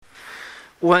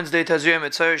Wednesday, Tazriyah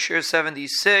Mitzvah, Shiur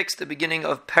 76, the beginning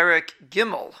of Perek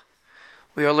Gimel.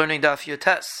 We are learning Daf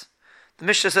Yotes. The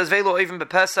Mishnah says, Velo even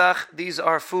bepesach, these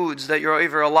are foods that you're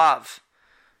over alav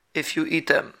if you eat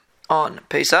them on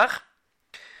Pesach.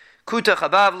 Kuta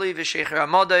chabavli, v'shecher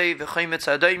amadei, v'chaymet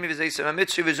tzadaymi, v'zeisem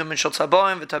amitzri, v'zumin shal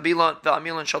tzaboim,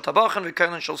 v'amilan shal tabachin,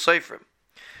 v'kerlin shal seifrim.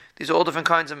 These are all different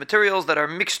kinds of materials that are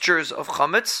mixtures of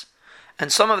chametz,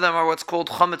 and some of them are what's called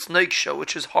chametz neiksha,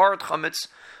 which is hard chametz,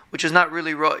 which is not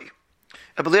really roi.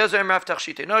 Abelazar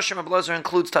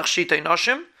includes tachshitei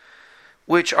noshim,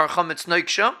 which are chametz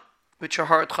neiksha, which are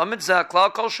hard chametz.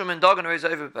 Zaklal kol shum and dagan reis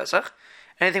over Pesach.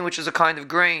 Anything which is a kind of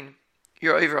grain,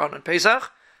 you're over on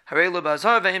Pesach. Harelu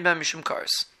bazar ve'im ben mishum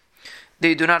kars.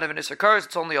 They do not have an isser kars;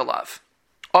 it's only a lav.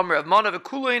 Amr of mana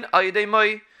v'kulein ayidei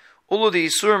mai. All of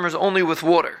these surim is only with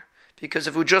water, because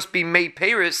if it would just be mei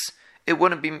peris, it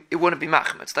wouldn't be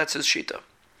machmetz. That's his shita.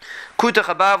 Kuta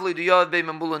chabavli do yav be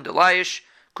mamulin delayish.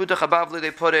 Kuta chabavli they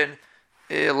put in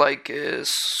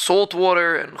salt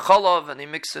water and chalav, and they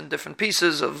mix in different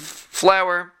pieces of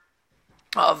flour,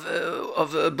 of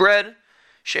bread.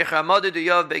 Sheikh Hamadi do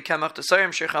yav be kamach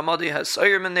tasayim. Sheikh Hamadi has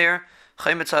sayim in there.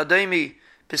 Chaymetz hademi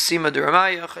besima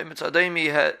duramaya. Chaymetz hademi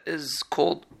is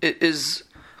called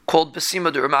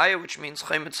besima duramaya, which means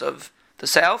chaymetz of the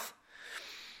south.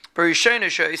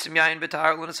 Originally,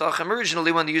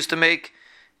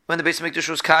 when the Beis Mikdash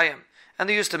was Kayim, and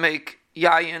they used to make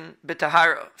yayin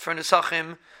b'tahara for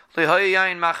nesachim lehoy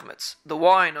yayin machmetz. The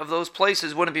wine of those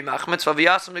places wouldn't be machmetz.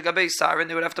 V'aviyasam legabei sarin,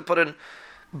 they would have to put in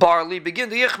barley, begin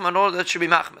the yichma in order that it should be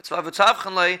machmetz.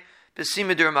 V'avutzavchen le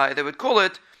b'sima d'ramai. They would call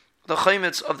it the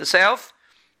chaymetz of the south,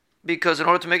 because in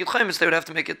order to make it chaymetz, they would have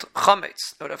to make it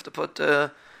chametz. They would have to put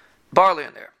barley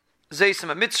in there.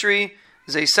 Zeisem mitzri,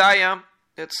 zeisaya.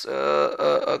 It's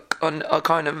a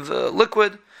kind of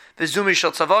liquid. The Zumi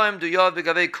shal tzavaim do yav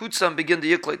begavei kutzam begin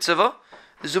the yiklei tziva.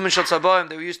 The Zumi shal tzavaim,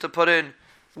 they used to put in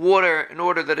water in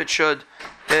order that it should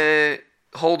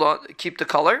hold on, keep the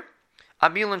color.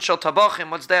 Amilan shal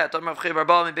tabachim, what's that?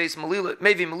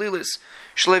 Maybe melilis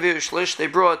shlevi ushlish. They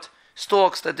brought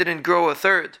stalks that didn't grow a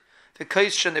third. The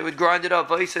kaishan, they would grind it up.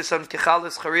 Vaisesam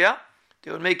tichalis charia.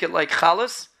 They would make it like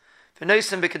chalis.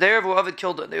 V'neisim b'kadeir v'avid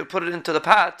kildan. They would put it into the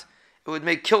pot. It would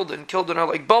make kildan. Kildan are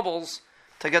like bubbles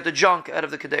to get the junk out of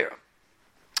the kedera.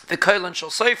 The kailan shall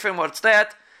seifrim, what's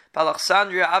that?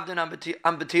 Alexandria, Abdin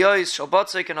ambetiyos shall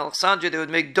botzek. In Alexandria, they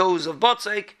would make doughs of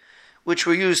botzek, which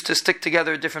were used to stick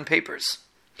together different papers.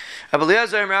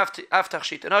 Abelazar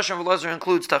tachshitei noshim. Abelazar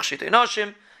includes tachshitei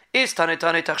noshim. Is tane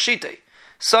tachshitei.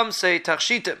 Some say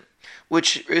tachshitim,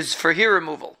 which is for hair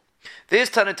removal. There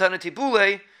is tane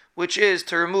tipule, which is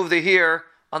to remove the hair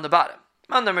on the bottom.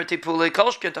 Mandam tipule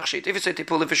kolshken tachshitei. If you say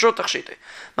tipule, for sure tachshitei.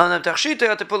 Mandam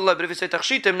tachshitei tipule, but if you say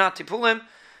tachshitim, not tipulim,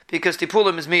 because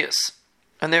tipulim is mias,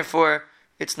 and therefore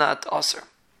it's not aser.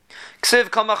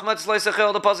 Ksiv kol machmetz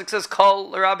leisachel. The pasuk says kol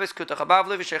l'rabis kuta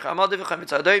chabavli v'sheich amadi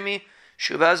v'chametz hadaymi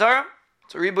shuva azara.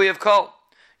 It's a ribuy of kol.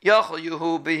 Yachol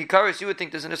yuhu behikaris. You would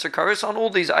think there's an isser karis on all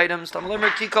these items.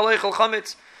 Tamlemer ki kol eichel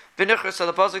chametz v'nichrasa.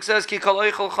 The pasuk says ki kol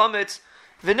eichel chametz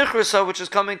v'nichrasa, which is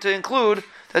coming to include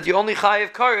that you only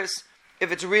chayiv karis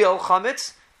if it's real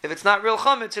chametz. If it's not real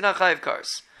chametz, you're not chayiv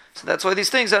karis. So that's why these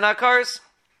things are not karis.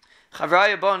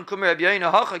 Chavraya bon kumer abyayin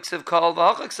hachak siv kol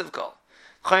v'hachak siv kol.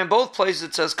 In both places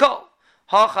it says kol.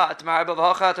 Hacha at marba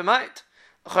v'hacha at amayit.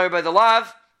 By the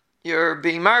lav, you're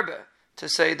being marba to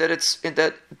say that it's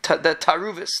that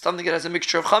taruvis, something that has a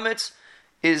mixture of chametz,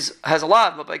 has a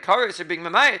lav, but by karis you're being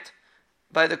mamayit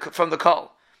from the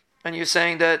kol, and you're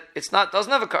saying that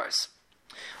doesn't have a karis.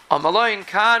 Amalayin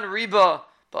kan riba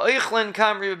ba'eichlin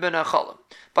kan riba ben achalim.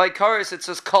 By karis it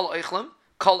says kol eichlim,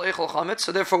 kol eichel chametz.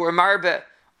 So therefore we're marba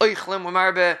eichlim, we're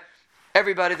marba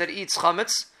everybody that eats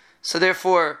chametz. So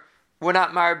therefore, we're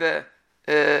not marbe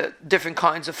different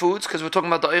kinds of foods, because we're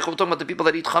talking about we're talking about the people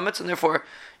that eat chametz, and therefore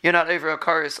you're not over a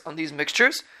karis on these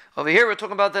mixtures. Over here, we're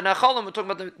talking about the nachalim, we're talking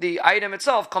about the item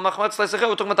itself. We're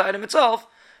talking about the item itself,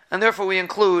 and therefore we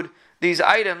include these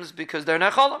items because they're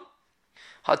nachalim.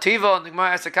 Hativa and the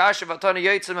Gemara asks akasha vatani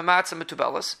yaitzim and matzah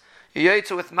metubelas. You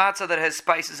yaitzu with matzah that has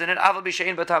spices in it. Aval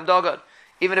b'shein batam dagan,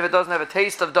 even if it doesn't have a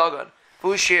taste of dagan.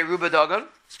 Bushir ruba dagan.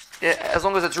 As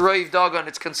long as it's roiv dagan,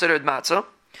 it's considered matzah.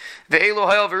 Ve'elu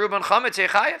hayal ve'ruban chametz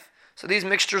yechayev. So these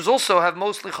mixtures also have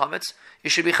mostly chametz.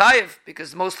 You should be chayev because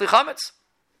it's mostly chametz.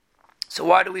 So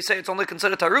why do we say it's only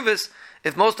considered taruvis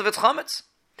if most of it's chametz?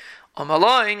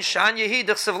 Amalayin shan yehi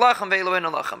d'chsev lachem ve'elu ein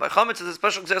lachem. By chametz is a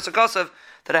special kasev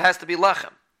that it has to be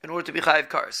lachem in order to be chayev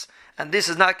kares, and this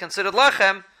is not considered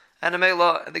lachem. And the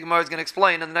Gemara is going to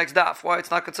explain in the next daf why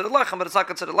it's not considered lachem, but it's not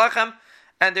considered lachem,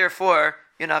 and therefore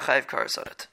you're not chayev kares on it.